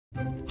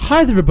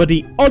Hi there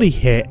everybody, Ollie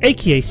here,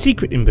 aka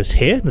Secret Imbus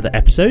here, another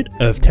episode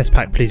of Test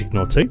Pack Please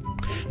Ignore 2.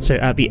 So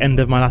at the end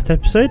of my last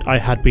episode, I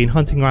had been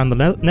hunting around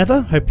the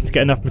nether, hoping to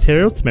get enough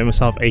materials to make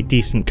myself a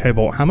decent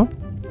cobalt hammer,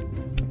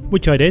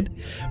 which I did,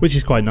 which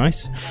is quite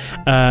nice.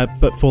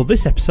 But for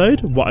this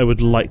episode, what I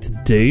would like to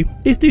do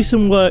is do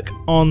some work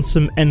on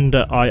some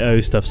Ender IO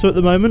stuff. So at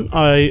the moment,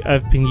 I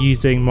have been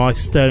using my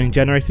Sterling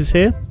generators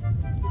here.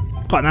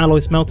 Got an alloy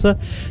smelter,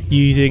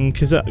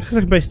 because I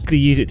can basically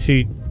use it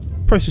to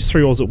process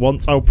 3 ores at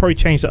once. I'll probably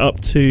change that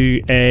up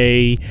to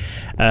a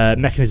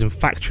Mekanism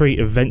factory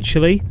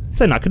eventually.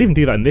 So no, I could even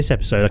do that in this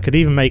episode. I could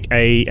even make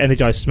a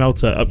energized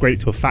smelter, upgrade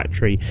it to a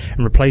factory,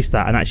 and replace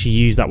that, and actually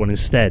use that one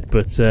instead.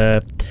 But I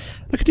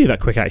could do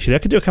that quick actually. I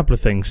could do a couple of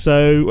things.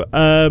 So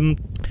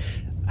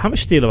how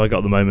much steel have I got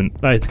at the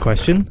moment? That is the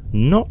question.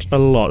 Not a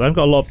lot. I haven't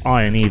got a lot of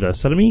iron either.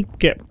 So let me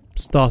get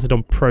started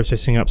on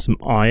processing up some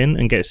iron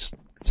and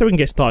so we can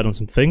get started on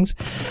some things.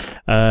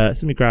 So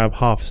let me grab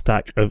half a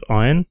stack of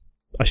iron.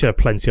 I should have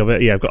plenty of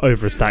it. Yeah, I've got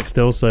over a stack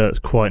still, so that's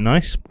quite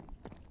nice.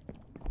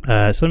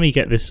 So let me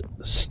get this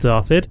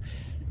started.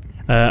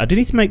 I do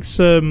need to make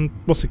some,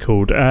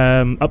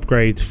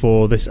 upgrades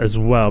for this as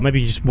well.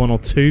 Maybe just 1 or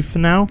 2 for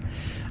now.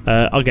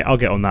 I'll get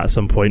on that at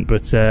some point.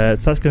 But so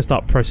that's going to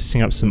start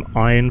processing up some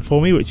iron for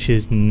me, which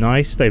is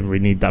nice. They don't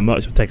really need that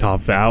much. I'll take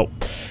half of it out.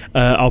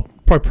 I'll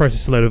probably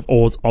process a load of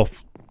ores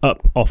off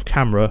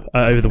camera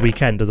over the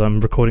weekend, as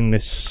I'm recording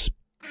this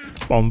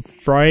on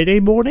Friday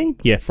morning?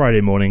 Yeah,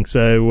 Friday morning.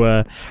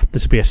 So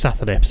this will be a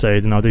Saturday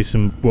episode, and I'll do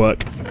some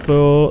work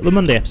for the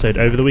Monday episode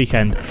over the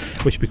weekend,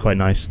 which would be quite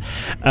nice.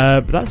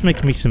 But that's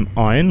making me some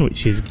iron,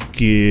 which is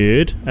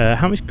good.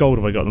 How much gold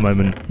have I got at the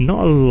moment?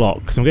 Not a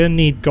lot, because I'm going to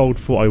need gold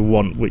for what I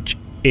want, which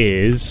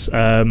is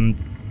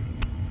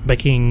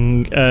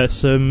making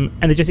some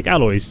energetic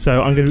alloys.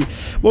 So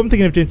what I'm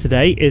thinking of doing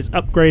today is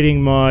upgrading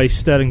my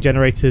Sterling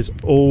generators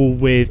all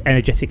with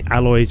energetic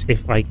alloys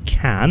if I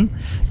can.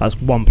 That's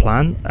one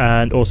plan,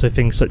 and also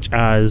things such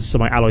as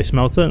my alloy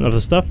smelter and other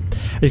stuff.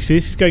 As you can see,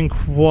 this is going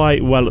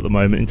quite well at the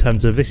moment in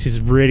terms of this is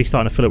really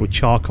starting to fill up with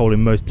charcoal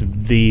in most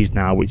of these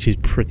now, which is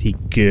pretty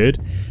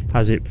good.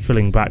 Has it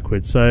filling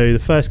backwards. So the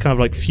first kind of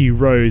like few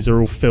rows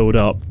are all filled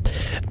up,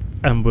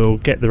 and we'll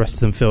get the rest of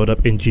them filled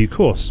up in due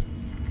course.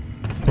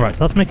 Right,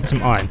 so that's making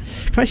some iron.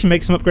 Can I actually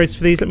make some upgrades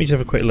for these? Let me just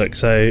have a quick look.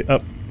 So,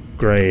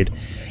 upgrade.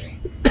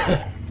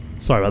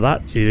 Sorry about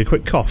that. Do a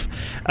quick cough.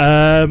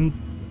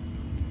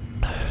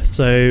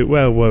 So,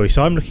 where were we?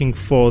 So I'm looking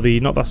for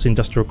not that's the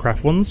industrial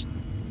craft ones.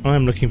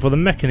 I'm looking for the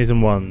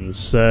mechanism ones.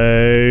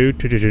 So,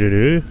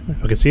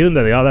 if I can see them,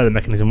 there they are. They're the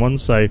mechanism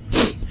ones. So,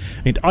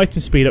 I need item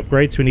speed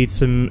upgrades. We need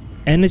some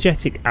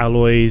energetic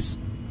alloys,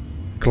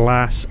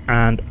 glass,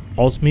 and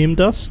osmium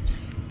dust.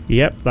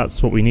 Yep,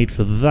 that's what we need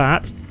for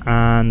that.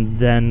 And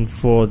then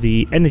for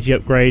the energy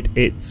upgrade,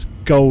 it's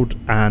gold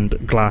and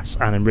glass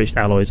and enriched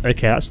alloys.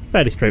 Okay, that's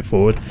fairly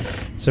straightforward.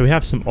 So we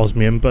have some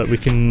osmium, but we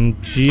can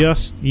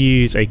just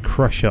use a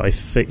crusher, I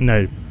think.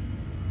 No,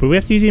 but we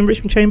have to use the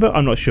enrichment chamber?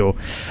 I'm not sure.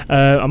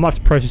 I might have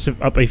to process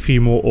up a few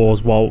more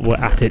ores while we're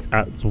at it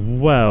as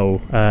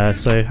well.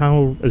 So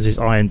how is this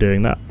iron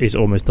doing? That is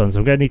almost done. So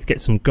I'm going to need to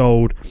get some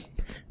gold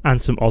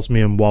and some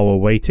osmium while we're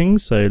waiting.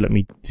 So let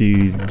me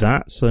do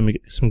that. So let me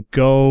get some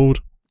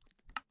gold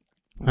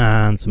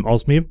and some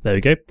osmium. There we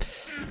go.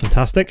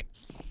 Fantastic.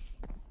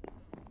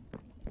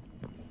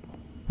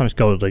 How much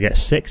gold did I get?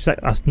 6?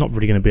 That's not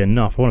really going to be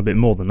enough. I want a bit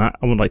more than that.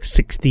 I want like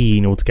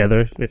 16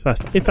 altogether, if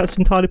that's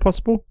entirely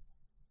possible.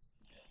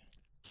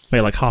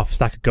 Make like half a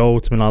stack of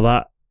gold, something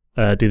like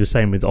that. Do the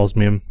same with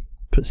osmium.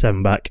 Put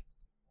 7 back.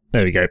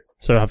 There we go.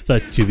 So I have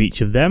 32 of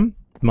each of them.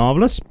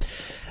 Marvellous.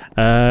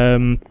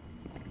 So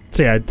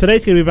yeah,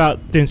 today's going to be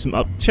about doing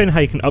showing how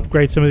you can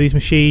upgrade some of these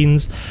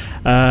machines.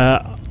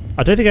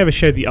 I don't think I ever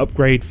showed the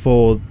upgrade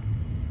for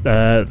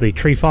the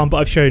tree farm, but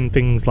I've shown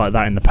things like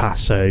that in the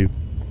past, so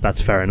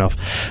that's fair enough.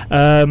 What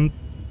I'm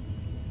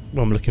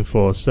looking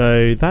for,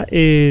 so that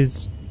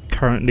is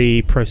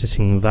currently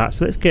processing that.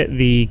 So let's get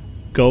the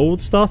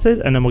gold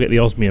started, and then we'll get the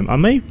osmium. I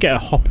may get a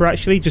hopper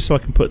actually, just so I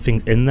can put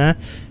things in there.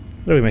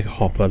 Let me make a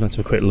hopper. Let's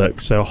have a quick look.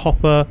 So a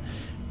hopper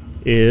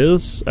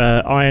is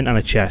iron and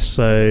a chest.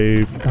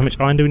 So how much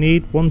iron do we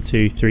need? 1,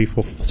 2, 3,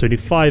 4. So we need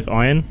 5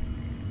 iron.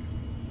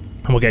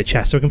 And we'll get a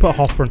chest, so we can put a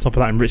hopper on top of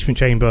that enrichment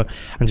chamber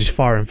and just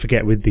fire and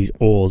forget with these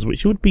ores,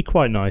 which would be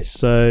quite nice.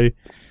 So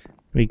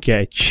let me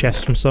get a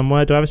chest from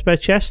somewhere. Do I have a spare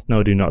chest?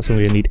 No, I do not. So I'm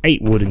going to need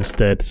 8 wood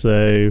instead.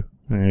 So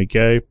there we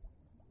go.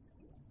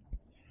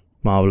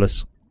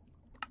 Marvellous.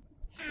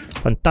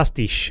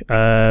 Fantastic.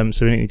 So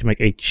we need to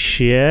make a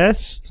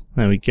chest.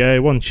 There we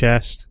go. 1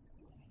 chest.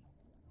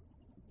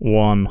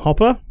 1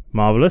 hopper.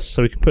 Marvellous.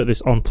 So we can put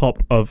this on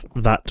top of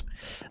that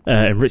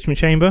enrichment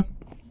chamber.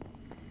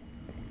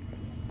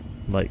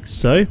 Like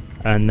so,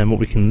 and then what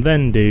we can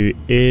then do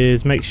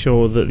is make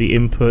sure that the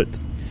input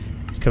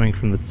is coming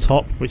from the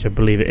top, which I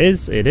believe it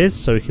is,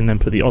 so we can then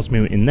put the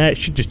osmium in there. It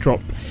should just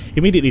drop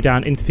immediately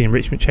down into the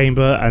enrichment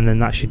chamber, and then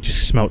that should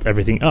just smelt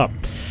everything up.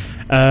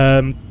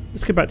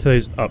 Let's go back to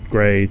those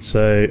upgrades.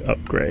 So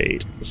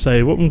upgrade.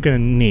 So what I'm going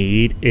to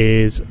need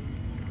is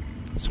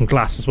some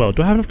glass as well.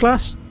 Do I have enough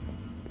glass?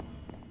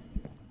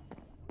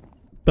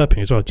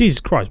 Burping as well. Jesus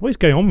Christ, what is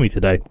going on with me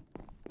today?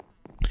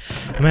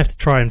 I may have to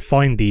try and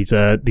find these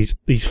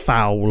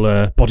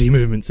foul body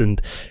movements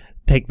and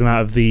take them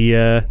out of the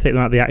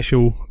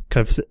actual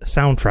kind of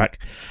soundtrack.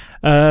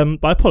 But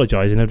I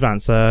apologise in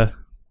advance.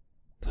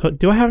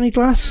 Do I have any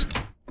glass?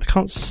 I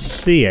can't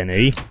see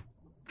any,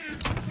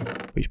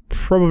 which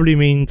probably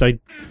means I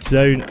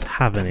don't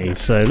have any.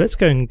 So let's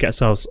go and get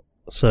ourselves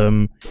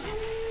some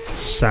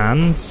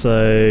sand.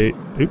 So,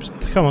 oops,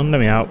 come on, let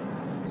me out.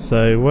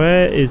 So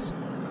where is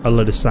a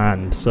load of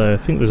sand? So I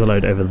think there's a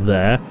load over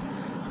there.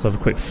 So have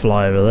a quick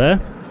fly over there.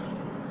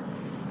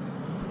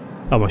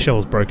 Oh, my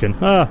shovel's broken.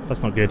 Ah,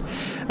 that's not good.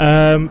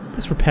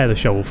 Let's repair the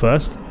shovel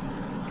first.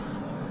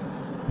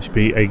 This should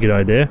be a good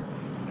idea.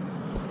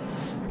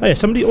 Oh yeah,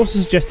 somebody also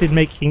suggested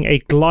making a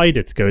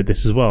glider to go with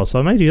this as well, so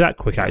I may do that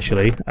quick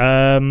actually.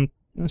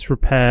 Let's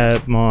repair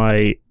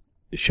my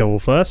shovel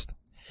first.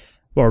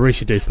 What I really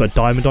should do is put a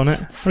diamond on it.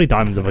 How many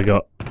diamonds have I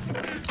got?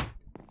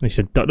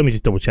 Let me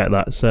just double check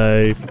that.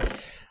 So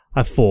I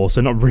have 4, so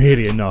not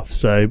really enough.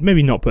 So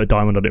maybe not put a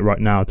diamond on it right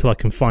now until I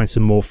can find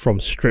some more from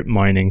strip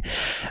mining.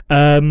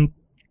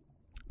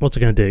 What's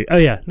I going to do? Oh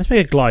yeah, let's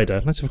make a glider.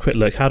 Let's have a quick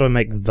look. How do I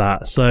make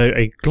that? So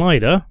a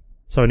glider.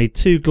 So I need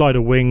 2 glider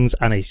wings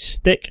and a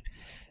stick.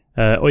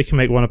 Or you can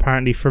make one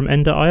apparently from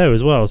Ender IO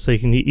as well. So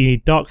you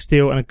need dark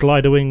steel and a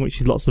glider wing, which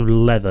is lots of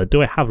leather.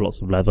 Do I have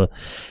lots of leather?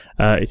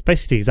 It's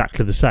basically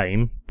exactly the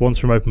same. One's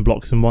from open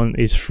blocks and one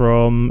is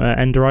from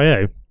Ender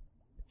IO.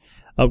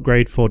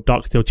 Upgrade for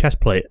dark steel chest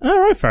plate.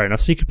 Alright, fair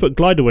enough. So you could put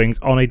glider wings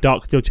on a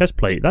dark steel chest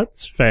plate.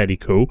 That's fairly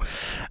cool.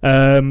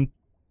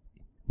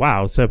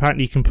 Wow, so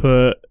apparently you can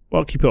put...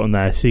 What can you put on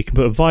there? So you can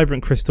put a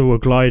vibrant crystal, a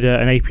glider,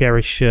 an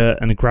apiary shirt,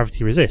 and a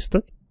gravity resist.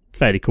 That's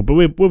fairly cool, but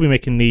we'll be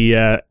making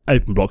the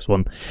open blocks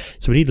one.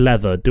 So we need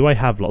leather. Do I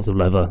have lots of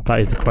leather? That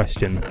is the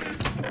question.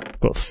 I've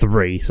got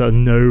 3, so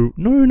no,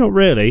 not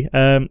really.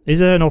 Is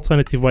there an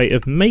alternative way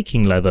of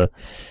making leather?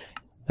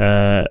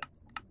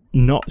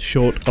 Not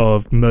short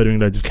of murdering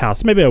loads of cows.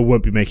 So maybe I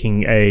won't be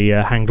making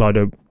a hang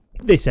glider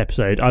this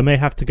episode. I may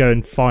have to go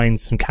and find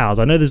some cows.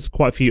 I know there's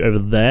quite a few over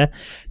there.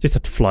 Just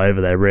have to fly over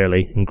there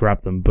really and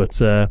grab them. But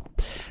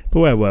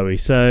where were we?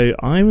 So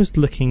I was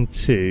looking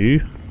to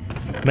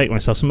make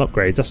myself some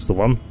upgrades. That's the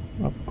one.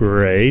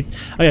 Upgrade.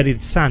 Oh yeah, I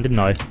needed sand, didn't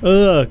I?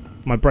 Ugh,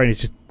 my brain is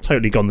just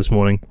totally gone this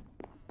morning.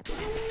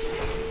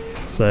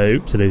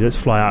 So, let's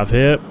fly out of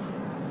here.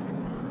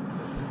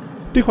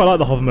 I do quite like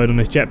the hover mode on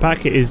this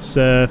jetpack. It is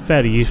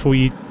fairly useful.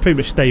 You pretty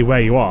much stay where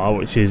you are,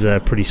 which is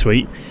pretty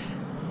sweet.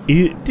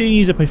 You do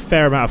use up a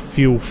fair amount of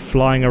fuel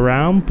flying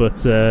around,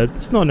 but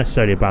it's not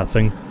necessarily a bad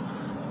thing.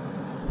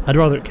 I'd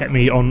rather it kept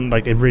me on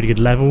like a really good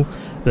level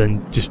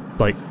than just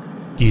like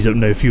use up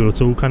no fuel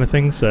at all kind of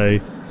thing. So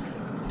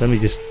let me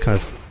just kind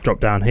of drop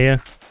down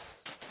here,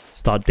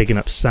 start digging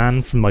up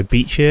sand from my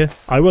beach here.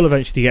 I will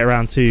eventually get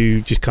around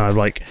to just kind of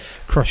like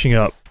crushing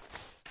up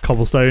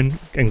cobblestone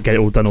and get it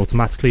all done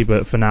automatically,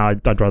 but for now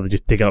I'd rather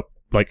just dig up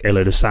like a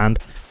load of sand.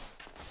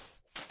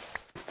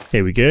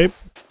 Here we go.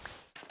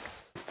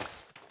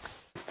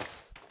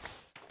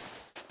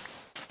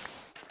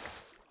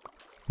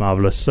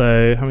 Marvellous.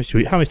 So how much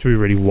do we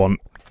really want?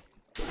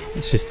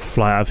 Let's just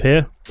fly out of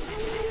here.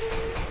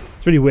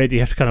 It's really weird, you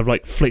have to kind of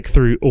like flick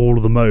through all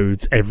of the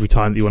modes every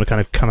time that you want to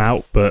kind of come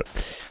out, but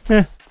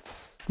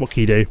what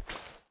can you do?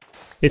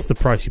 It's the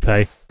price you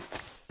pay.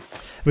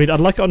 I mean,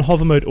 I'd like it on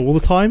hover mode all the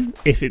time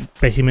if it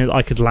basically meant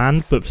I could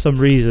land, but for some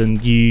reason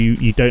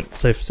you don't.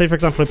 So say for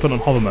example I put it on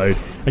hover mode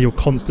and you're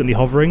constantly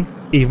hovering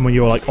even when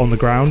you're like on the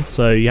ground,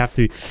 so you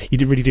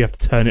really do have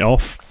to turn it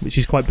off, which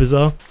is quite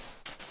bizarre.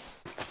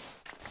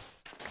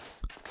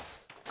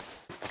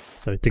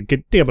 So dig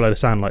up a load of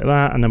sand like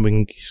that, and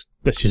then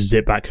let's just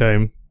zip back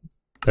home.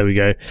 There we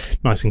go,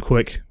 nice and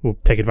quick. We'll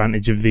take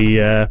advantage of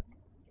the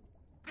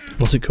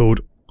what's it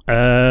called?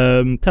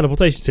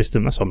 Teleportation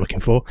system. That's what I'm looking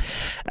for.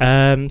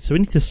 So we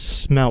need to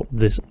smelt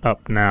this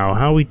up now.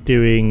 How are we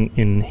doing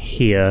in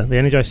here? The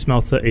energized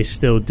smelter is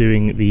still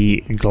doing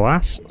the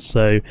glass,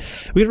 so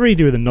we could really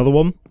do with another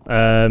one.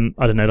 I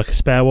don't know, like a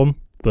spare one,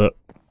 but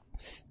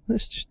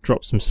let's just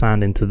drop some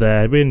sand into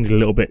there. We need a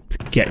little bit to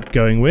get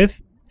going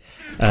with.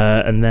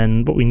 And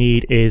then what we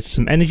need is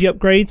some energy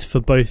upgrades for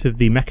both of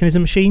the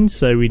mechanism machines.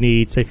 So we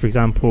need, say for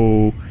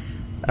example,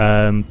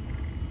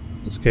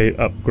 let's go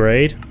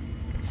upgrade.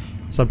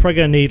 So I'm probably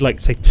going to need like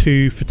say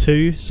 2 for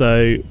 2.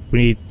 So we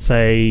need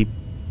say,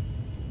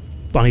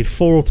 I need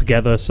 4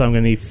 altogether. So I'm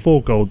going to need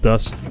 4 gold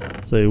dust.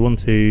 So 1,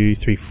 2,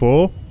 3,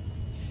 4.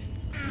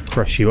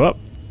 Crush you up.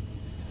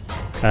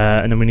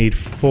 And then we need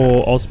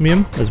 4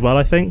 osmium as well,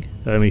 I think.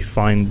 Let me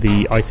find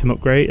the item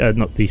upgrade,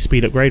 not the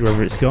speed upgrade,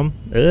 wherever it's gone.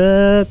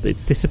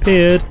 It's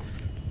disappeared.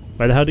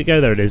 Where the hell did it go?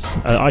 There it is.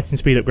 Item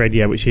speed upgrade,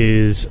 yeah, which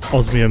is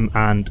osmium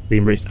and the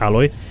enriched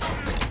alloy.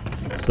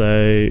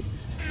 So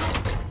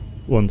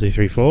 1, 2,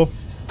 3, 4.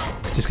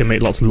 Just gonna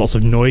make lots and lots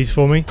of noise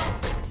for me.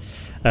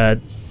 I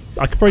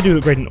could probably do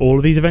upgrading all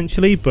of these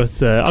eventually,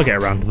 but I'll get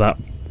around to that.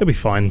 It'll be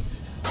fine.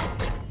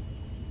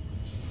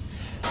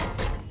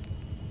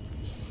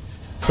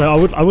 So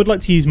I would like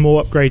to use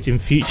more upgrades in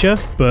future,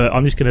 but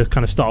I'm just going to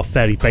kind of start off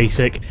fairly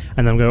basic, and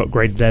then I'm going to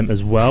upgrade them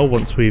as well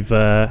once we've...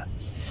 So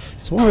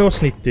what I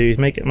also need to do is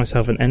make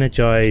myself an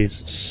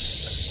energized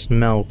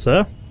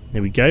smelter.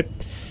 There we go.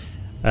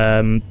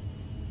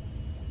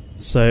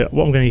 So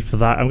what I'm going to need for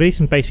that, I'm going to need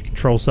some basic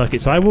control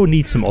circuits. So I will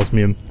need some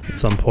osmium at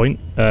some point,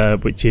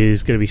 which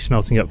is going to be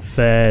smelting up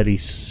fairly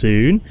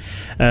soon.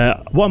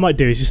 What I might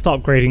do is just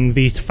start upgrading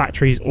these to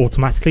factories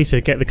automatically,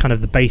 so get the kind of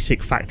the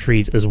basic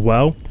factories as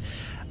well.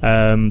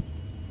 So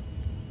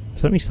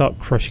let me start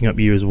crushing up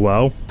you as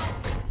well.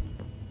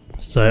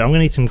 So I'm going to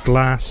need some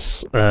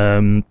glass,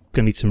 going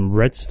to need some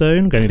redstone,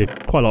 I'm going to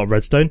need quite a lot of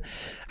redstone,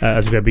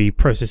 as we're going to be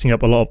processing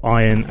up a lot of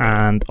iron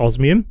and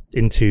osmium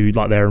into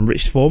like their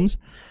enriched forms.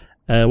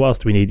 What else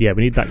do we need? Yeah,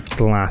 we need that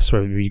glass.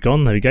 Where have you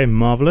gone? There we go,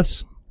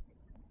 marvellous.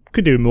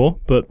 Could do more,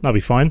 but that'll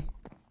be fine.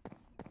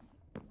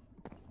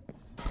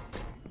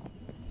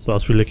 So what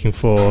else are we looking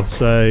for?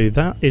 So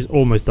that is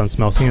almost done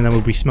smelting, and then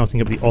we'll be smelting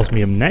up the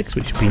osmium next,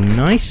 which would be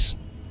nice.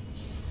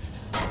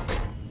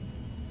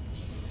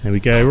 There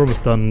we go, we're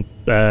almost done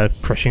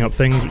crushing up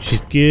things, which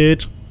is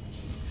good.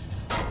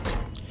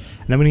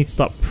 And then we need to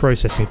start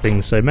processing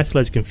things. So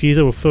metallurgical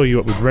confuser will fill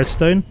you up with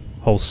redstone,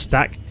 whole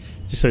stack,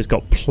 just so it's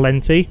got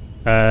plenty.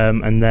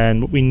 And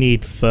then what we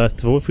need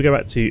first of all, if we go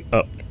back to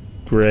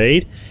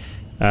upgrade,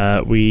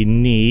 we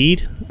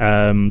need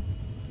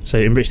so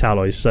enriched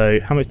alloys. So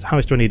how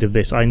much do I need of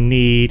this? I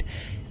need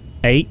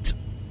 8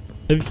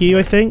 of you,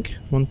 I think.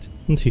 1,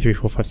 2, 3,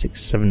 4, 5,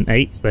 6, 7,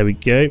 8. There we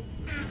go.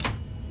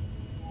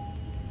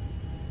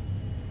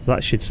 So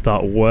that should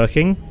start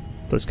working.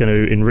 That's going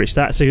to enrich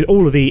that. So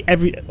all of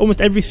almost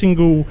every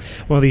single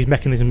one of these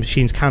mechanism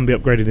machines can be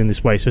upgraded in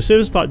this way. So as soon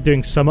as I start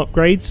doing some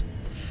upgrades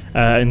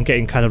and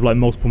getting kind of like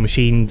multiple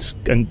machines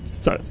and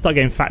start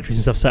getting factories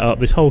and stuff set up,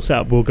 this whole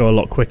setup will go a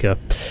lot quicker.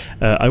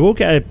 I will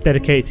get a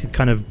dedicated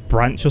kind of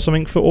branch or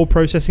something for ore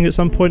processing at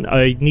some point.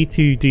 I need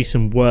to do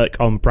some work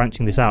on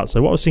branching this out.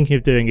 So what I was thinking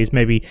of doing is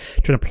maybe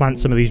trying to plant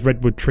some of these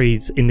redwood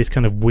trees in this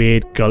kind of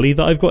weird gully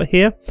that I've got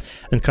here,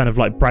 and kind of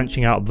like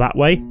branching out that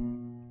way,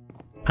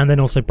 and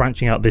then also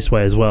branching out this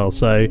way as well.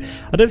 So I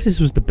don't know if this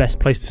was the best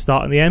place to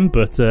start in the end,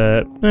 but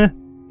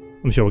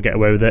I'm sure we'll get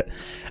away with it.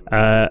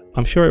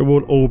 I'm sure it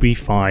will all be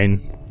fine.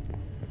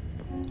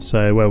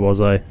 So where was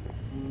I?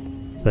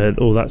 So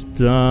all that's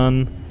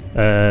done.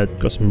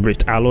 Got some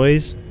rich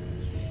alloys.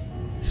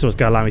 This is what's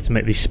going to allow me to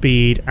make the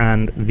speed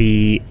and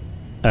the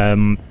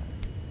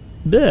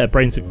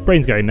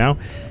brains going now.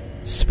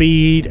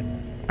 Speed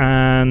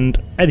and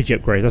energy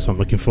upgrade. That's what I'm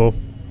looking for.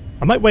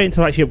 I might wait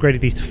until I actually upgraded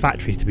these to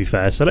factories, to be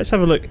fair. So let's have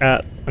a look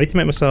at... I need to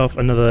make myself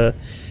another...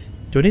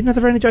 Do I need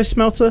another energized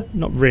smelter?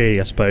 Not really,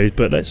 I suppose,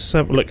 but let's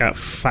have a look at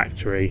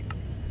factory.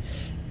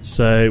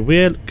 So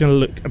we're going to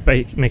look at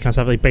making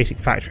ourselves a basic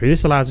factory.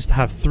 This allows us to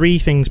have 3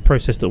 things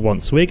processed at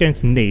once. So we're going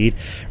to need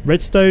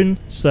redstone,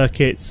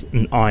 circuits,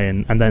 and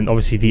iron, and then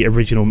obviously the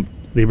original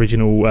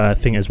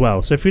thing as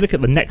well. So if we look at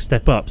the next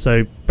step up,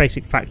 so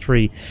basic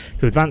factory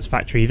to advanced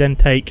factory, then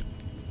take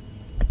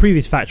a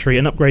previous factory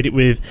and upgrade it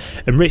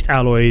with enriched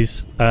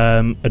alloys,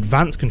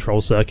 advanced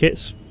control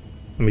circuits.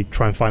 Let me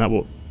try and find out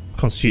what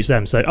constitutes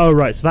them. So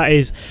so that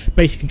is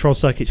basic control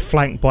circuits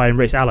flanked by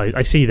enriched alloys.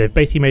 I see they've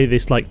basically made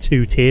this like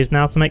 2 tiers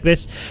now to make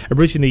this.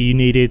 Originally you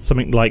needed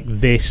something like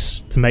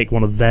this to make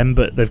one of them,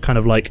 but they've kind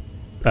of like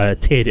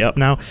tiered it up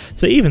now.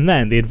 So even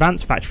then the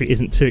advanced factory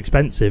isn't too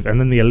expensive, and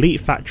then the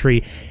elite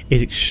factory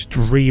is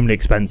extremely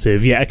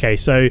expensive. Yeah, okay,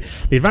 so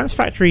the advanced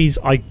factories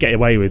I get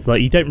away with.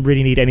 Like, you don't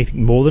really need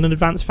anything more than an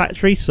advanced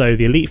factory. So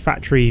the elite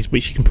factories,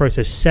 which you can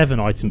process 7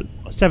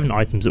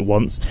 items at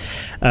once,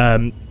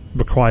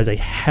 requires a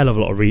hell of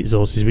a lot of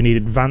resources. We need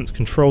advanced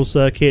control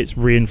circuits,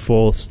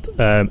 reinforced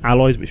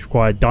alloys, which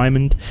require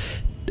diamond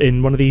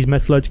in one of these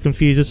metallurgical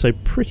confusers. So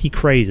pretty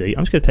crazy.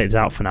 I'm just going to take this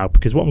out for now,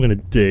 because what I'm going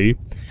to do...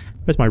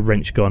 Where's my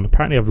wrench gone?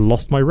 Apparently I've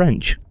lost my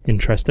wrench.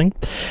 Interesting.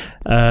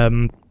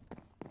 So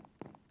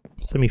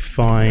let me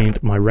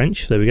find my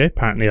wrench. There we go.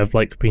 Apparently I've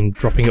been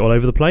dropping it all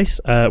over the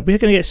place. We're going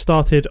to get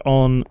started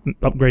on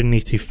upgrading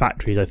these 2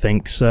 factories, I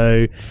think.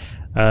 So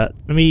let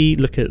me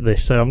look at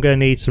this. So I'm going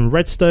to need some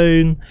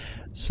redstone,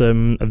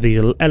 some of these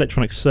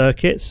electronic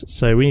circuits.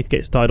 So we need to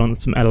get started on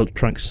some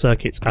electronic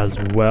circuits as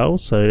well.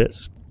 So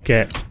let's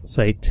get,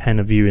 say, 10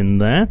 of you in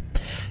there.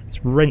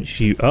 Let's wrench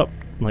you up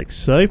like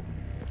so.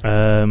 Do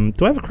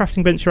I have a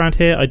crafting bench around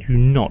here? I do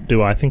not,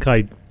 do I? I think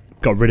I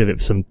got rid of it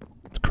for some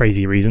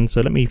crazy reason. So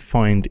let me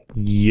find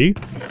you.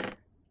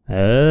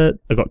 I've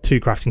got 2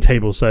 crafting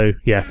tables, so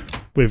yeah,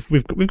 we've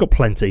got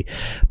plenty.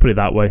 Put it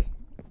that way.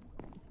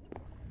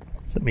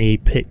 So let me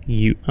pick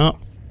you up,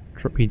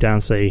 drop you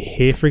down, say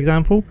here, for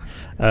example.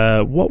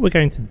 What we're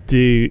going to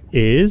do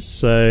is,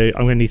 so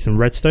I'm going to need some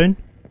redstone.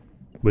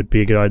 Would be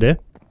a good idea.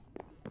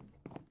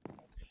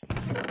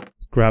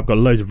 I've got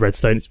loads of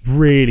redstone. It's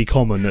really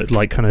common at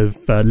like kind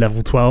of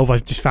level 12.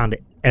 I've just found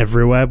it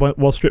everywhere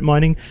while strip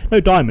mining. No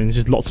diamonds,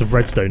 just lots of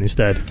redstone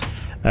instead.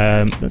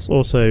 Let's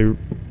also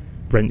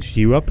wrench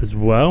you up as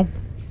well,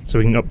 so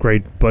we can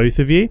upgrade both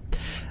of you.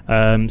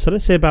 So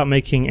let's say about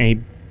making a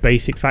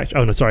basic factory.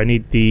 Oh no, sorry, I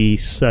need the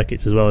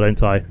circuits as well,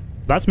 don't I?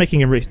 That's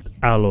making enriched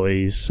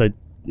alloys. So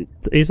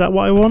is that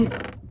what I want?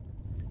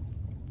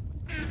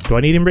 Do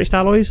I need enriched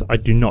alloys? I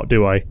do not,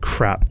 do I?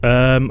 Crap.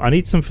 I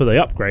need some for the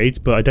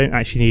upgrades, but I don't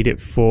actually need it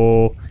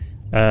for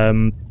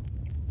the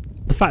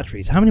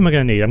factories. How many am I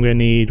going to need? I'm going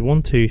to need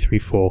 1, 2, 3,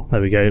 4.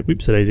 There we go.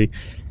 Oops, daisy.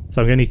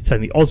 So I'm going to need to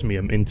turn the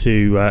osmium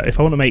into... if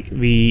I want to make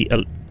the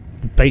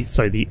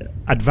the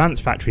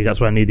advanced factories, that's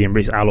where I need the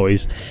enriched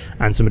alloys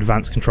and some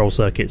advanced control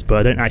circuits, but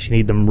I don't actually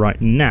need them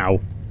right now.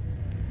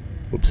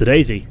 Whoops, a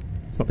daisy.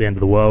 It's not the end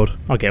of the world.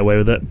 I'll get away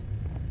with it.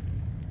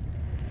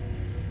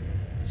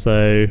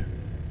 So...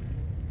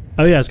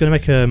 Oh yeah, I was going to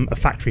make a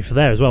factory for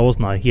there as well,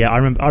 wasn't I? Yeah, I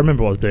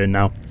remember what I was doing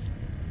now.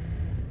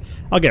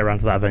 I'll get around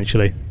to that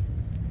eventually.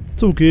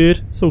 It's all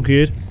good. It's all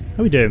good.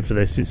 How are we doing for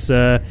this? It's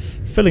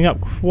filling up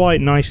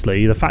quite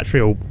nicely. The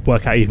factory will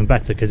work out even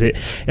better because it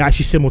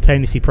actually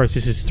simultaneously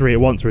processes 3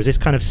 at once, whereas this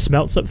kind of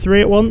smelts up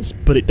 3 at once,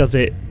 but it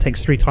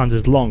takes 3 times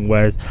as long,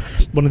 whereas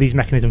one of these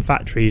mechanism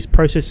factories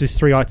processes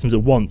 3 items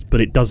at once,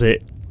 but it does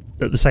it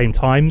at the same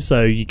time,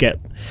 so you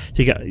get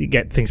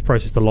things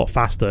processed a lot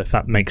faster, if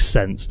that makes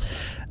sense.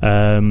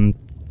 Let's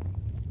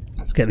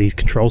get these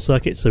control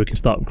circuits so we can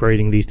start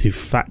upgrading these 2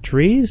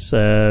 factories.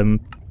 So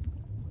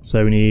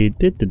we need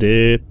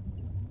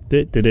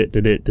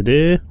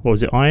what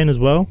was it? Iron as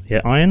well.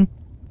 Yeah, iron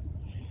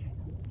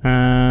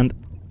and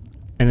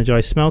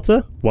energized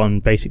smelter. 1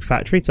 basic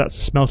factory, so that's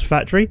a smelter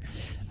factory,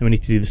 and we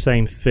need to do the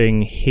same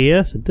thing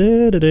here. So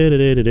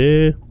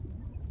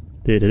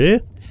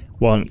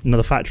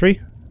another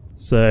factory.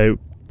 So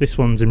this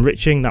one's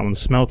enriching, that one's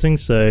smelting.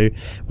 So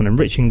when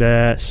enriching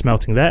there,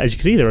 smelting there. As you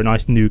can see, they're a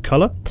nice new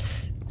colour.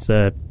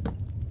 So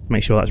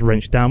make sure that's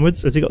wrenched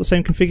downwards. Has it got the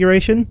same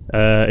configuration?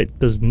 It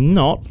does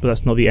not, but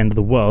that's not the end of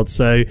the world.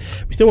 So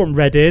we still want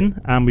red in,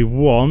 and we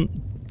want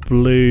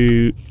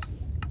blue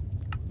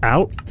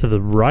out to the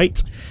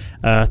right.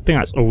 I think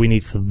that's all we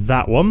need for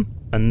that one.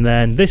 And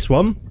then this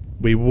one,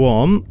 we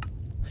want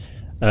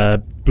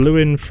blue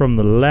in from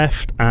the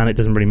left, and it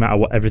doesn't really matter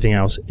what everything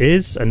else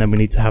is. And then we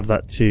need to have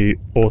that to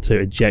auto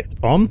eject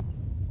on.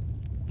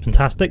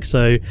 Fantastic.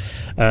 So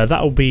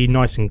that will be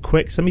nice and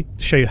quick. So let me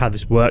show you how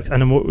this works.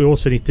 And then what we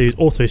also need to do is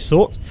auto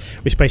sort,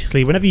 which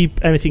basically whenever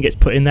anything gets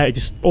put in there, it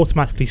just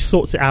automatically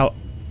sorts it out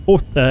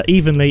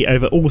evenly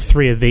over all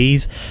 3 of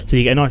these, so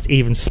you get a nice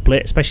even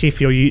split. Especially if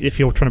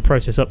you're trying to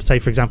process up, say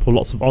for example,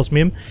 lots of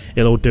osmium,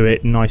 it'll do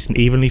it nice and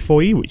evenly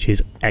for you, which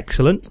is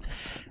excellent.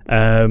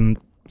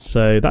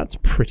 So that's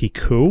pretty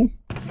cool.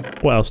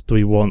 What else do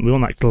we want? We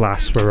want that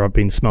glass where I've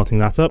been smelting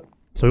that up.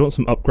 So we want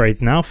some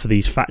upgrades now for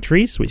these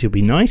factories, which will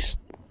be nice.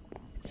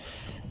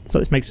 So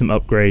let's make some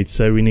upgrades.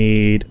 So we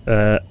need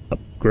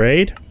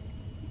upgrade.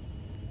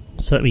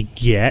 So let me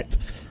get,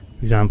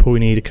 for example, we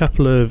need a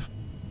couple of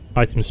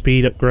item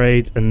speed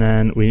upgrades, and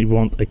then we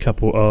want a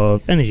couple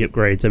of energy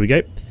upgrades. There we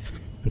go.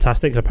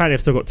 Fantastic. Apparently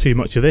I've still got too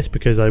much of this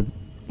because I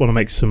want to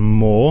make some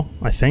more,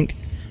 I think.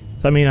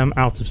 Does that mean I'm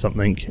out of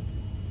something?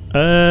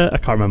 I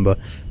can't remember.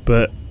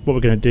 But what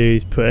we're going to do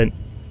is put an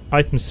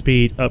item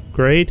speed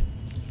upgrade.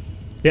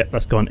 Yep,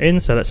 that's gone in,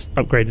 so let's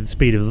upgrade the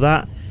speed of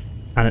that.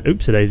 And an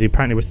oopsie-daisy,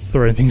 apparently we're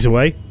throwing things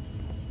away.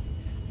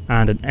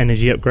 And an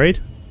energy upgrade,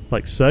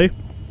 like so.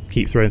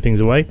 Keep throwing things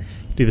away.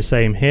 Do the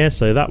same here,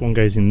 so that one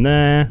goes in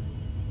there.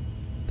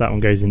 That one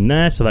goes in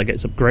there, so that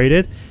gets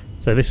upgraded.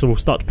 So this will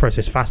start to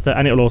process faster,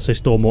 and it will also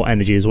store more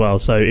energy as well,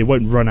 so it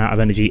won't run out of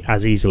energy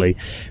as easily,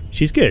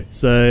 which is good.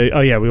 So,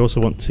 oh yeah, we also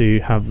want to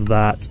have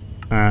that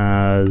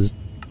as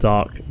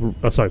dark...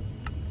 Oh, sorry.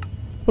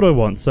 What do I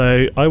want?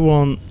 So I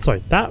want...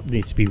 Sorry, that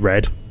needs to be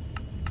red.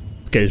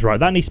 Let's get this right.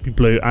 That needs to be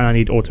blue, and I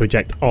need auto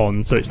eject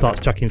on, so it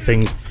starts chucking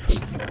things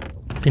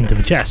into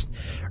the chest.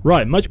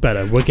 Right, much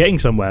better. We're getting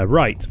somewhere.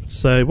 Right,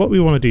 so what we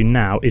want to do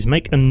now is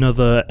make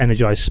another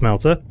energized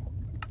smelter.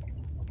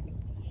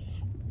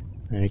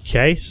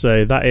 Okay,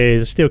 so that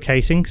is a steel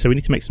casing, so we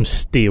need to make some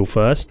steel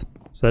first.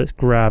 So let's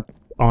grab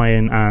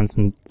iron and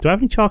some... Do I have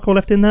any charcoal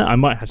left in there? I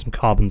might have some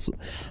carbons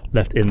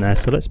left in there,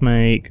 so let's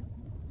make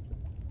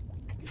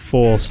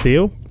 4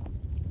 steel.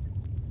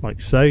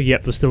 Like so.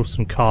 Yep, there's still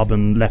some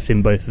carbon left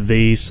in both of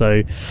these,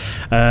 so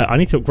I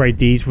need to upgrade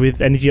these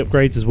with energy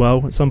upgrades as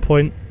well at some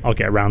point. I'll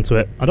get around to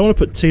it. I don't want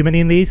to put too many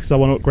in these because I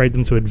want to upgrade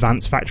them to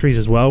advanced factories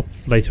as well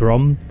later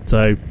on,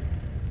 so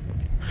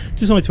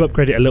just wanted to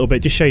upgrade it a little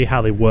bit, just show you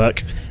how they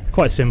work.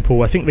 Quite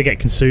simple. I think they get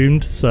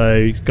consumed, so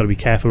you've got to be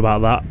careful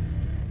about that.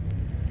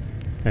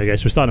 There we go,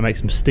 so we're starting to make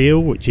some steel,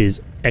 which is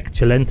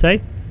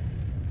excelente.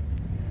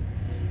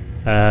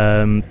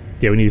 Yeah,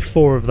 we needed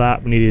 4 of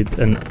that. We needed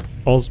an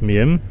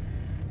osmium.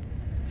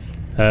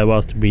 What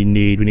else do we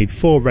need? We need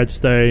 4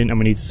 redstone, and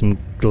we need some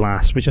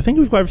glass, which I think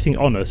we've got everything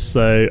on us.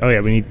 So, oh yeah,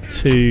 we need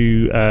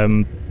 2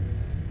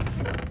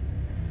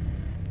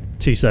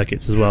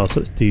 circuits as well,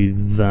 so let's do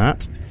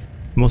that.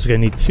 I'm also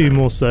going to need 2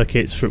 more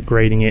circuits for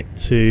upgrading it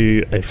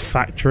to a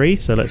factory,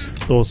 so let's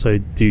also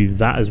do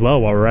that as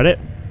well while we're at it.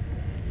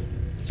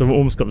 So we've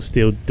almost got the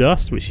steel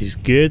dust, which is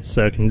good,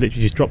 so I can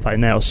literally just drop that in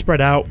there. It'll spread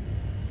out,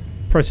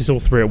 process all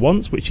 3 at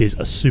once, which is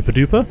a super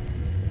duper.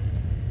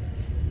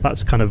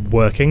 That's kind of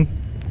working.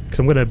 because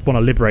I'm going to want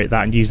to liberate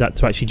that and use that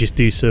to actually just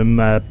do some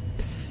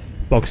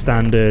bog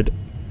standard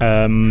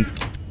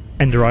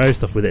Ender IO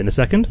stuff with it in a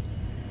second.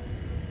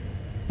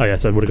 Oh yeah,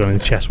 so it would have gone in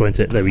the chest, won't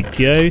it? There we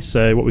go.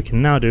 So what we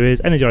can now do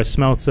is energize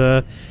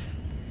smelter,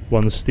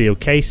 one steel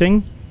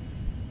casing,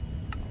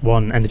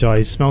 one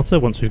energized smelter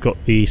once we've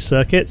got the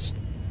circuits.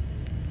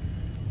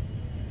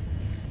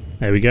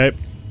 There we go.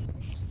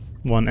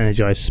 One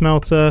energized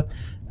smelter.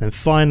 And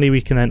finally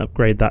we can then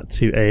upgrade that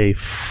to a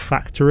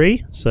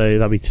factory. So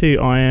that'll be 2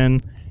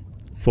 iron,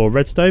 4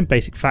 redstone,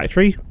 basic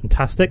factory.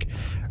 Fantastic.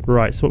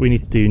 Right, so what we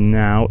need to do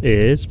now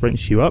is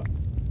wrench you up.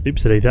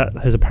 Oops, that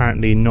has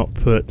apparently not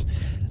put...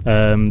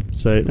 so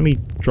let me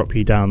drop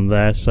you down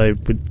there. So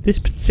with this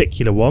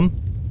particular one,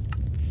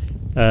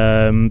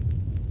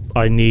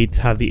 I need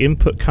to have the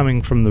input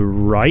coming from the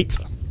right.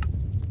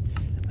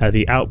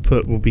 The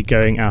output will be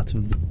going out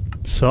of the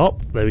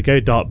top. There we go,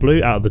 dark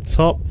blue out of the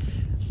top.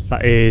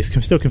 That is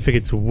still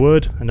configured to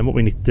wood. And then what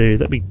we need to do is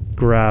let me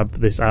grab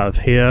this out of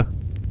here.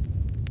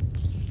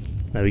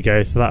 There we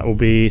go. So that will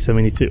be, so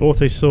we need to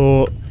auto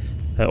sort,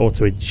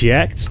 auto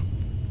eject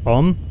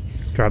on.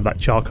 Let's grab that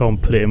charcoal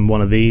and put it in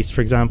one of these,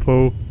 for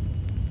example.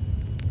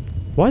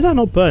 Why is that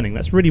not burning?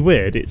 That's really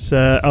weird. It's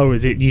oh,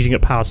 is it using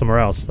up power somewhere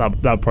else? That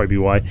would probably be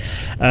why.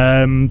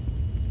 I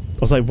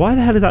was like, why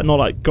the hell is that not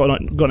like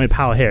got no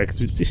power here? Because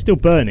it's still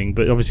burning,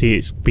 but obviously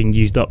it's being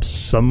used up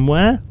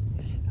somewhere.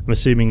 I'm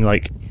assuming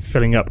like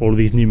filling up all of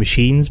these new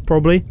machines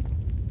probably.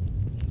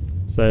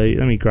 So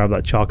let me grab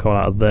that charcoal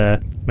out of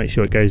there. Make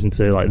sure it goes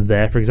into like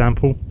there, for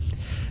example.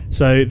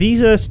 So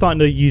these are starting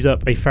to use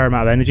up a fair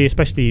amount of energy,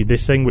 especially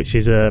this thing, which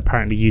is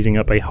apparently using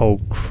up a whole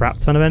crap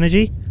ton of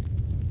energy.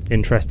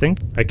 Interesting.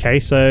 Okay,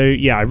 so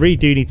yeah, I really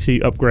do need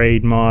to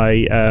upgrade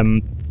my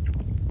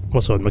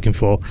what's what I'm looking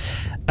for.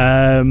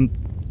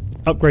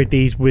 Upgrade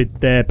these with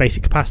their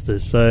basic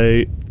capacitors.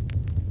 So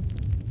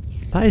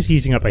that is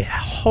using up a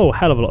whole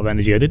hell of a lot of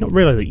energy. I did not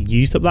realise it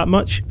used up that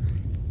much.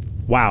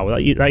 Wow,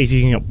 that is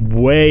using up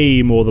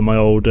way more than my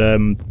old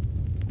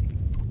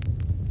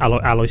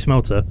alloy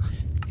smelter.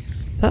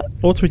 That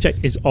auto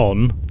eject is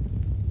on.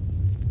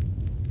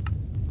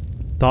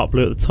 Dark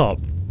blue at the top.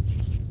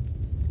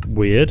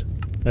 Weird.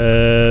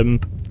 Yeah,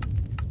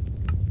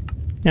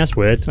 that's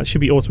weird. That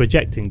should be auto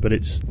ejecting, but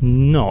it's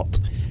not.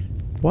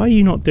 Why are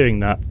you not doing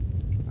that?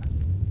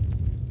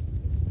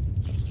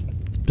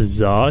 It's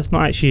bizarre. It's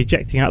not actually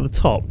ejecting out of the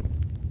top.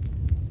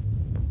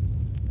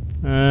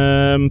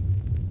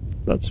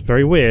 That's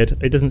very weird.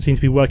 It doesn't seem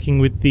to be working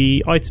with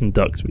the item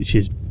ducts, which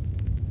is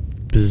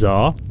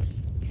bizarre.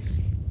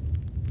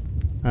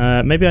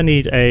 Maybe I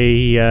need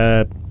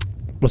a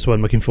what's the word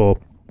I'm looking for?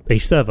 A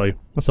servo.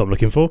 That's what I'm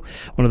looking for.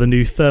 One of the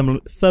new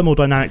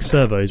thermodynamic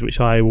servos, which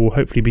I will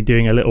hopefully be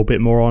doing a little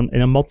bit more on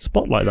in a mod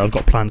spotlight that I've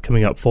got planned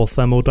coming up for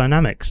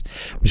thermodynamics,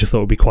 which I thought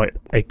would be quite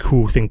a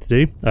cool thing to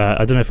do.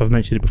 I don't know if I've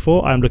mentioned it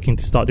before. I'm looking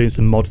to start doing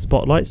some mod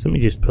spotlights. Let me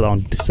just put that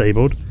on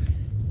disabled.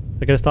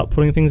 They're going to start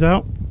pulling things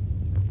out.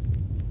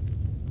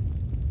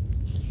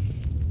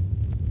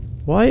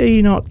 Why are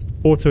you not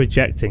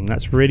auto-ejecting?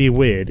 That's really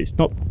weird. It's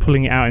not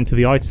pulling it out into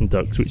the item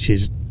ducts, which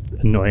is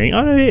annoying.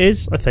 Oh no, it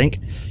is, I think.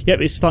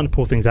 Yep, it's starting to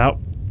pull things out.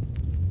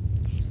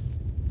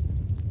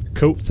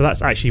 Cool, so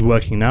that's actually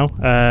working now.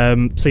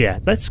 So yeah,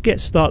 let's get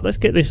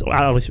this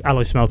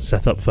alloy smelter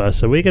set up first.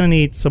 So we're going to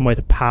need somewhere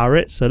to power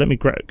it. So let me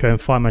go and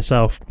find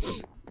myself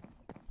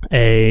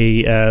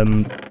a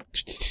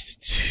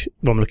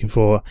what I'm looking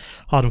for,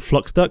 hardened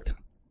flux duct.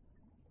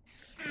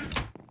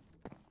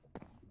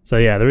 So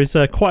yeah, there is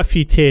quite a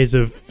few tiers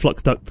of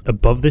flux duct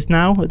above this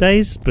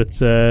nowadays, but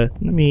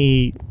let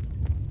me...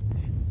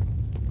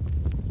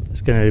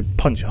 It's going to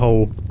punch a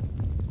hole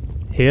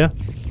here.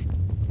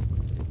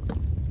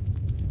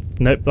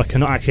 Nope, I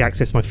cannot actually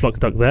access my flux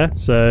duct there,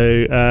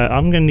 so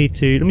I'm going to need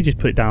to... Let me just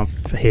put it down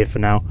for here for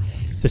now.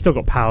 So still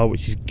got power,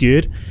 which is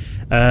good.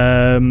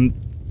 I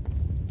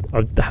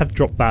have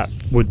dropped that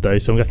wood though,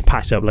 so I'm going to have to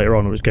patch it up later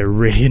on, which is going to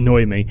really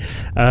annoy me.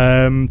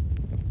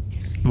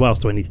 What else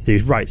do I need to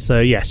do? Right, so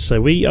yes, so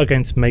we are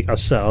going to make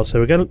ourselves, so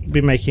we're going to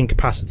be making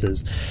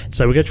capacitors.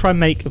 So we're going to try and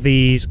make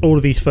all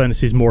of these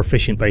furnaces more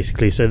efficient,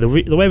 basically. So the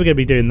way we're going to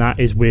be doing that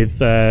is with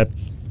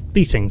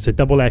these things, so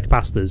double layer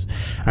capacitors.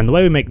 And the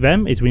way we make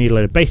them is we need a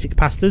load of basic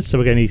capacitors. So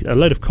we're going to need a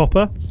load of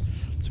copper,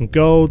 some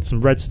gold, some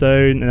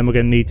redstone, and then we're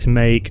going to need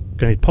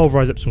to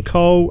pulverize up some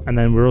coal, and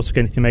then we're also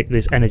going to need to make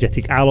this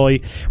energetic alloy,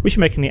 which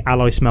we're making the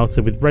alloy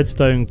smelter with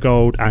redstone,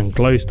 gold, and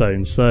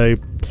glowstone. So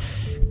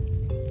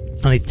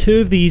I need 2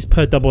 of these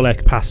per double layer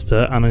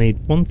capacitor, and I need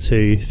 1,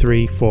 2,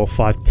 3, 4,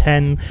 5,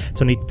 10.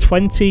 So I need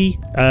 20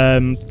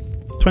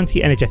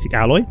 energetic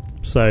alloy.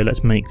 So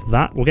let's make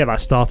that. We'll get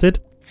that started.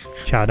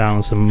 Chow down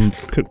on some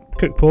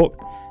cooked pork.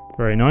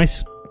 Very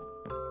nice.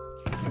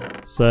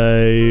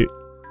 So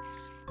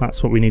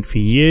that's what we need for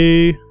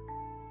you.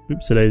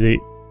 Oops, a daisy.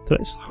 So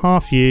that's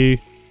half you.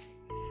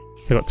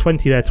 So I've got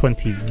 20 there,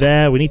 20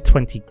 there. We need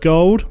 20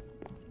 gold.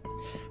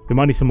 We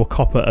might need some more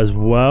copper as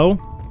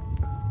well.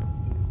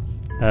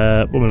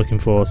 What we're looking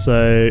for.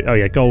 So, oh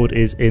yeah, gold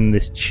is in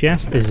this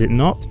chest, is it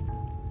not?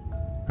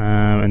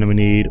 And then we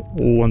need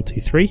 1,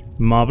 2, 3.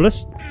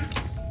 Marvellous.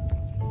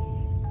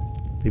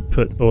 We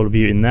put all of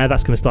you in there.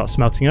 That's going to start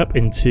smelting up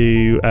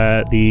into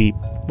the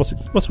what's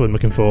what I'm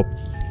looking for?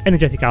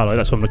 Energetic alloy.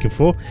 That's what I'm looking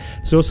for.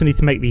 So we also need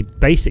to make the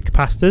basic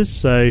capacitors.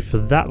 So for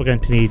that, we're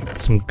going to need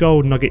some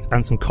gold nuggets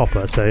and some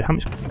copper. So how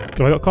much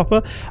have I got?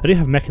 Copper. I do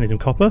have mechanism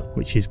copper,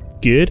 which is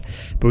good,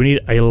 but we need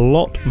a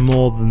lot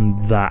more than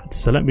that.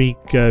 So let me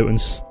go and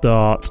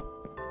start.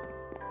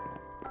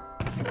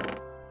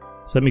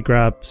 So let me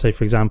grab, say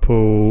for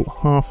example,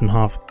 half and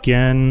half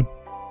again.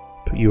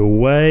 Put you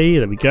away.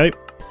 There we go.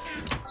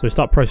 So we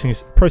start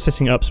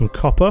processing up some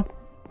copper.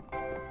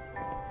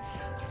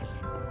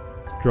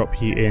 Let's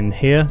drop you in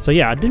here. So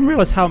yeah, I didn't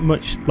realise how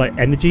much like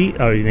energy.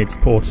 Oh, you need to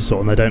pour water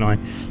sort on there, don't I?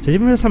 So I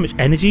didn't realise how much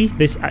energy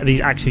these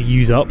actually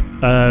use up,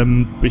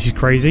 which is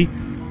crazy.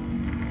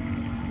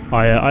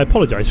 I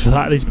apologise for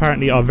that. These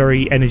apparently are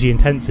very energy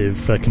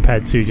intensive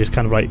compared to just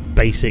kind of like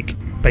basic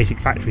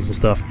factories and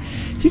stuff.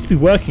 It seems to be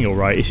working all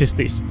right. It's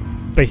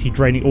basically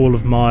draining all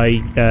of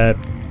my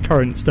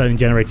current Stirling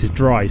generators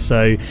dry,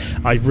 so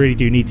I really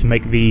do need to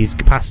make these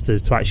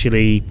capacitors to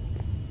actually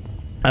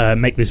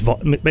make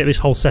this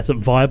whole setup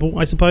viable,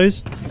 I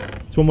suppose.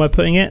 That's one way of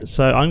putting it.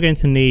 So I'm going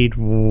to need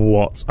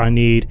what? I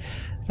need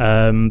if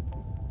I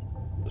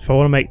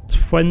want to make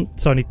 20,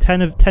 so I need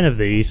 10 of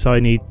these, so I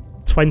need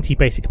 20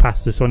 basic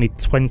capacitors, so I need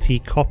 20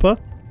 copper.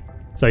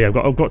 So yeah,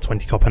 I've got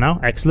 20 copper now.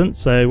 Excellent.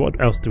 So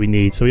what else do we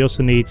need? So we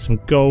also need some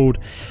gold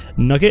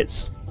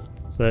nuggets.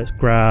 So let's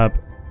grab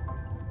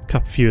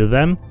a few of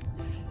them.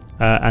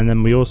 And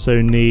then we also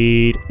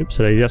need, oops,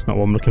 that's not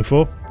what I'm looking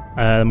for.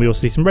 And we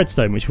also need some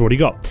redstone, which we've already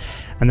got.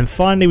 And then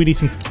finally we need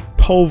some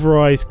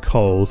pulverized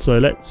coal. So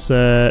let's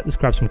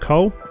grab some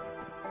coal.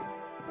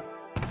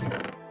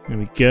 There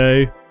we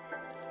go.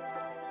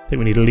 I think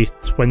we need at least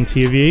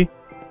 20 of you.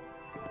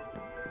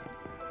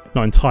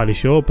 Not entirely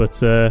sure, but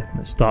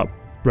let's start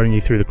running you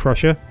through the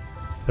crusher.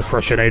 The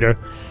Crushinator.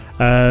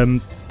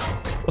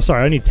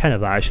 Sorry, I need 10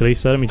 of that actually,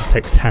 so let me just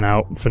take 10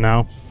 out for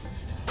now.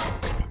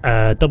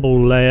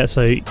 Double layer,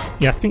 so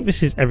yeah, I think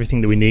this is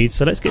everything that we need.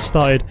 So let's get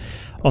started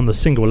on the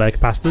single layer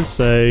capacitors.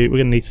 So we're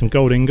going to need some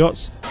gold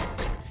ingots,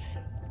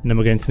 and then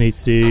we're going to need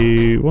to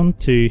do 1,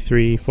 2,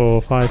 3,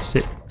 4, 5,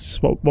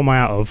 6. What am I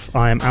out of?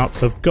 I am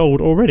out of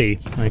gold already.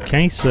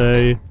 Okay,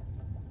 so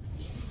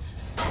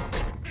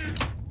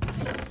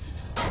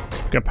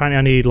apparently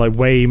I need like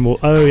way more.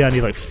 Oh yeah, I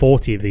need like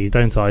 40 of these,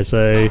 don't I?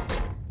 So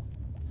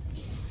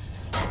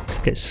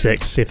get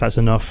 6, see if that's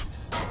enough.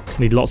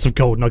 Need lots of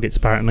gold nuggets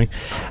apparently.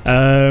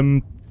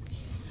 1,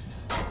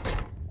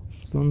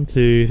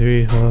 2,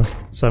 3, 4.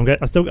 So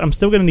I'm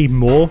still going to need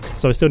more.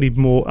 So I still need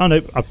more. Oh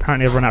no!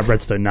 Apparently I've run out of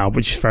redstone now,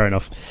 which is fair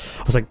enough.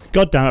 I was like,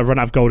 God damn it! I've run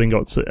out of gold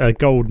ingots,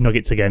 gold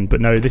nuggets again.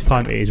 But no, this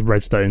time it is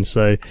redstone.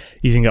 So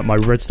using up my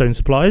redstone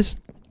supplies.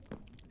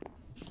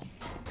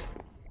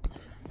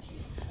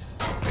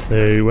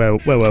 So where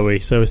were we?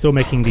 So we're still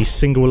making these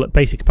single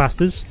basic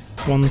capacitors.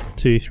 1,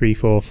 2, 3,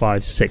 4,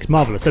 5, 6.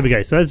 Marvellous. There we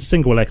go. So there's the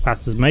single layer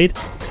capacitors made.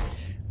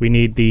 We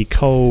need the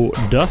coal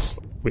dust,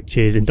 which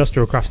is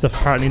industrial craft stuff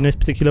apparently in this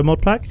particular mod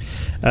pack,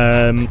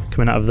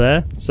 coming out of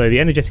there. So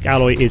the energetic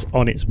alloy is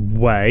on its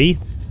way.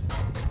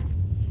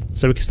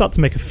 So we can start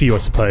to make a few, I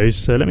suppose.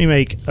 So let me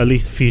make at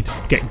least a few to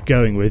get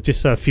going with,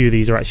 just so a few of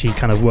these are actually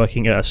kind of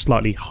working at a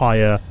slightly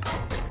higher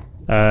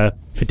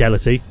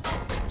fidelity.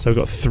 So we've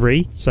got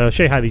 3. So I'll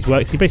show you how these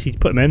work. So you basically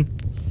put them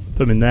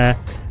in there,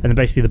 and then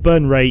basically the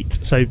burn rate,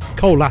 so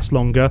coal lasts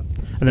longer,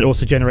 and it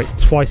also generates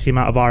twice the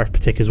amount of RF per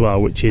tick as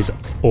well, which is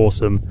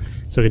awesome.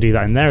 So we can do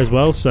that in there as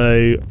well.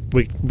 So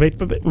we're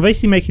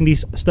basically making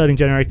these Stirling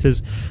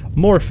generators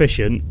more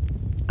efficient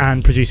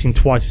and producing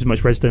twice as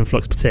much redstone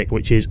flux per tick,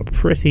 which is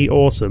pretty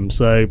awesome.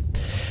 So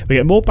we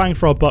get more bang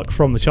for our buck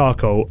from the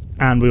charcoal,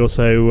 and we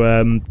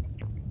also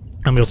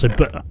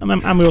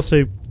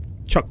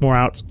chuck more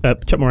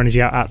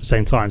energy out at the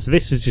same time. So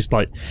this is just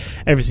like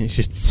everything's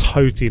just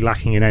totally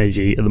lacking in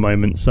energy at the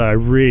moment. So I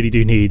really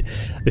do need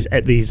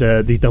these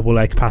double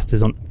layer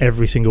capacitors on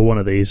every single one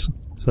of these.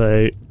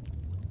 So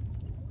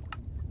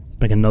let's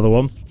make another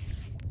one.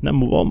 Then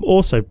what I'm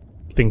also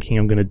thinking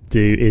I'm going to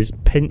do is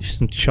pinch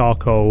some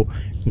charcoal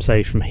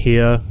from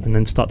here, and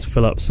then start to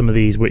fill up some of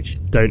these which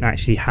don't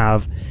actually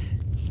have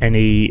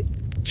any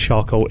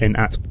charcoal in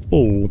at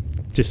all,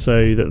 just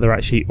so that they're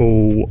actually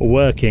all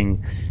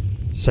working.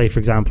 Say for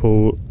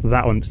example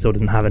that one still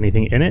doesn't have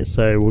anything in it,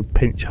 so we'll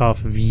pinch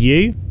half of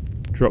you,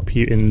 drop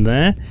you in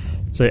there.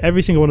 So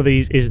every single one of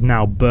these is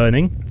now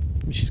burning,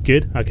 which is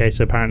good. Okay,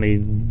 so apparently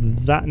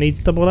that needs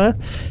double layer.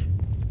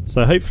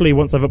 So hopefully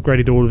once I've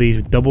upgraded all of these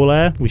with double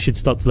layer, we should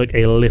start to look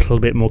a little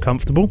bit more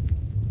comfortable.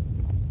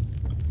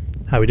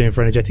 How are we doing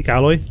for energetic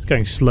alloy? It's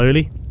going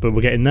slowly, but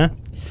we're getting there.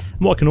 And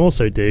what I can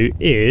also do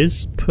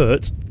is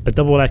put a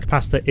double layer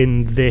capacitor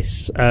in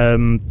this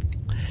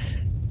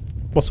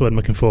what's the word I'm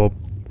looking for?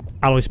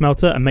 Alloy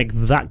smelter, and make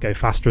that go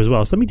faster as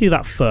well. So let me do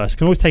that first. I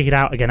can always take it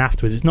out again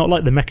afterwards. It's not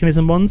like the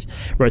mechanism ones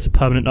where it's a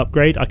permanent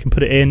upgrade. I can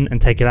put it in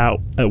and take it out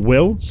at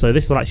will. So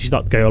this will actually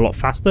start to go a lot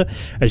faster,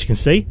 as you can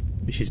see,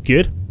 which is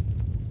good.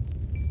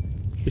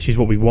 Which is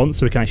what we want,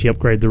 so we can actually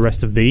upgrade the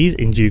rest of these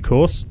in due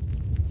course.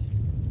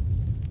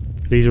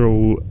 These are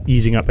all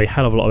using up a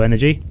hell of a lot of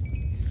energy.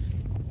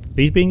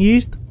 These being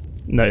used?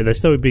 No, they're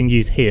still being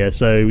used here,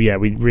 so yeah,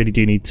 we really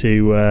do need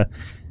to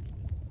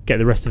get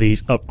the rest of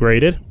these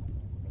upgraded.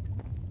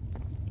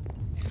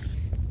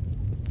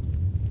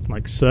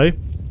 Like so.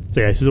 So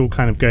yeah, this is all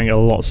kind of going a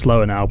lot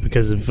slower now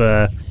because of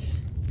the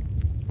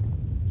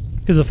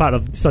fact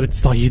I've decided to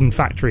start using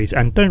factories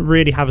and don't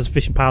really have a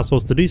sufficient power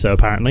source to do so,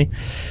 apparently.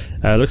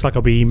 Looks like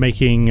I'll be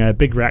making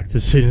big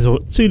reactors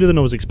sooner than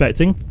I was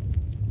expecting.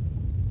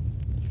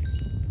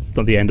 It's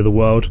not the end of the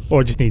world.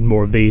 Or I just need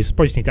more of these.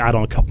 Probably just need to add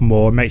on a couple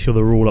more and make sure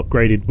they're all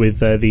upgraded with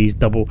these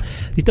double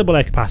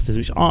air capacitors,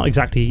 which aren't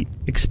exactly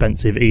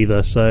expensive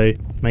either. So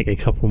let's make a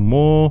couple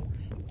more.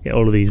 Get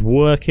all of these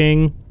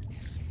working.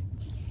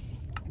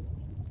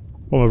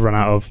 What have I run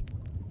out of?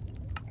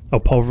 Oh,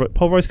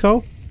 pulverized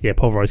coal? Yeah,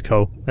 pulverized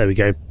coal. There we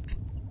go.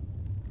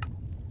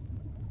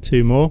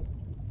 2 more.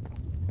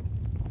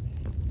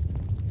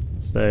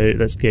 So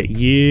let's get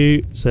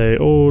you. So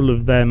all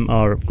of them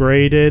are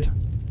upgraded.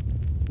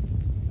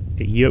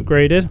 Get you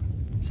upgraded.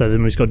 So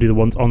then we've just got to do the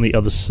ones on the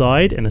other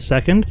side in a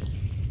second.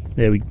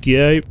 There we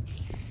go.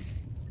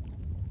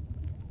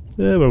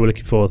 What we're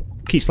looking for.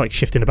 Keeps like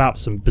shifting about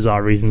for some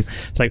bizarre reason.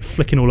 It's like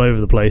flicking all over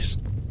the place.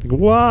 Like,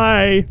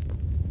 why?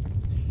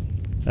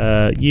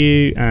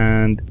 You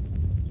and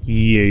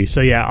you.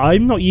 So yeah,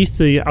 I'm not used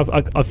to.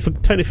 I've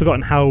totally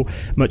forgotten how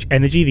much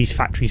energy these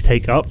factories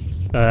take up.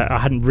 I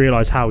hadn't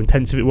realised how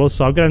intensive it was,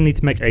 so I'm going to need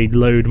to make a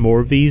load more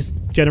of these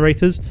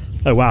generators.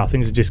 Oh wow,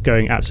 things are just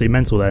going absolutely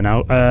mental there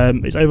now.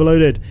 It's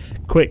overloaded.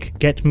 Quick,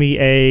 get me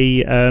a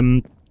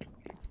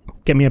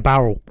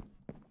barrel,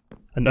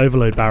 an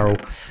overload barrel.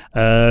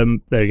 There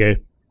we go.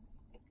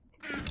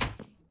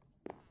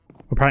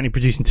 We're apparently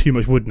producing too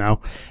much wood now,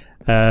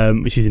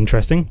 which is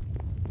interesting.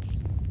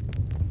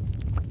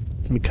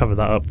 So let me cover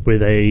that up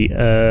with a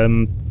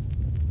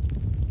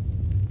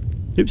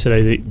oops,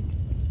 daisy.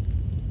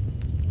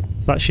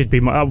 So that should be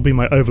that will be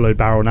my overload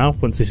barrel now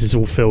once this is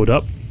all filled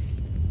up.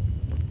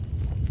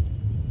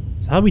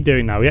 So how are we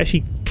doing now? Are we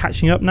actually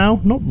catching up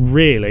now? Not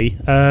really.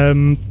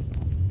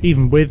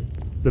 Even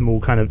with them all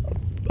kind of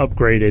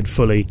upgraded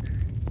fully,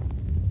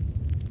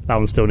 that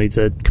one still needs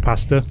a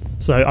capacitor.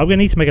 So I'm going to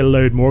need to make a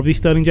load more of these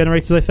Stirling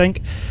generators, I think,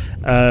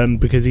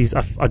 because these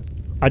I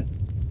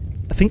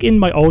think in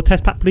my old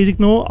test pack, please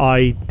ignore,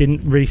 I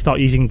didn't really start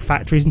using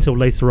factories until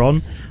later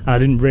on, and I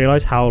didn't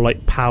realise how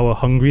like power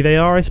hungry they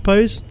are, I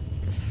suppose.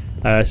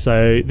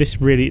 So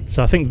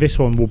I think this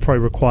one will probably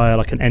require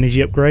like an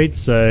energy upgrade.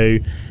 So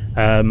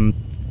at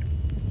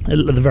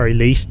the very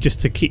least,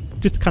 just to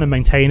kind of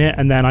maintain it,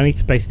 and then I need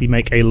to basically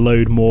make a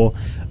load more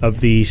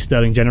of the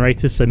Stirling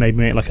generators. So maybe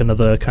make like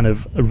another kind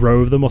of a row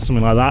of them or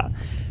something like that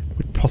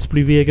would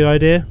possibly be a good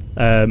idea.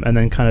 And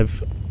then kind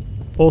of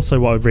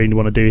also what I really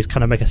want to do is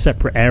kind of make a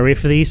separate area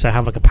for these. So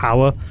have like a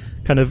power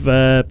kind of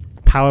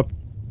power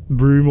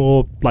room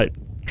or like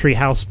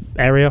treehouse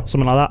area or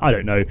something like that. I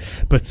don't know,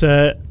 but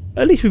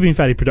at least we've been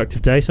fairly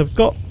productive today. So I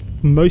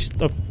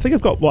think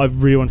I've got what I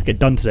really wanted to get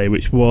done today,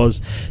 which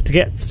was to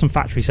get some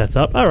factory set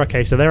up. Oh,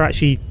 okay, so they're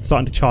actually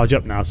starting to charge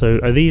up now. So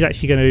are these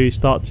actually going to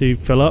start to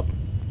fill up?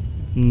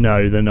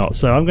 No, they're not.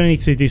 So I'm going to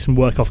need to do some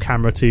work off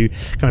camera to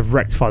kind of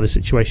rectify the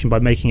situation by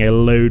making a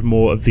load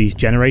more of these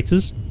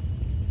generators.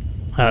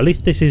 At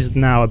least this is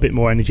now a bit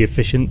more energy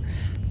efficient.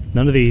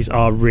 None of these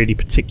are really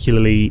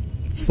particularly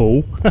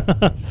full,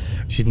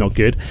 which is not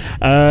good.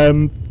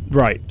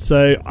 Right,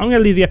 so I'm going to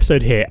leave the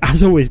episode here.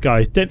 As always,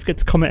 guys, don't forget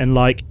to comment and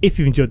like if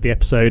you've enjoyed the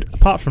episode.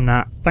 Apart from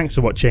that, thanks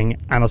for watching,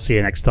 and I'll see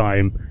you next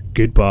time.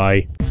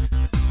 Goodbye.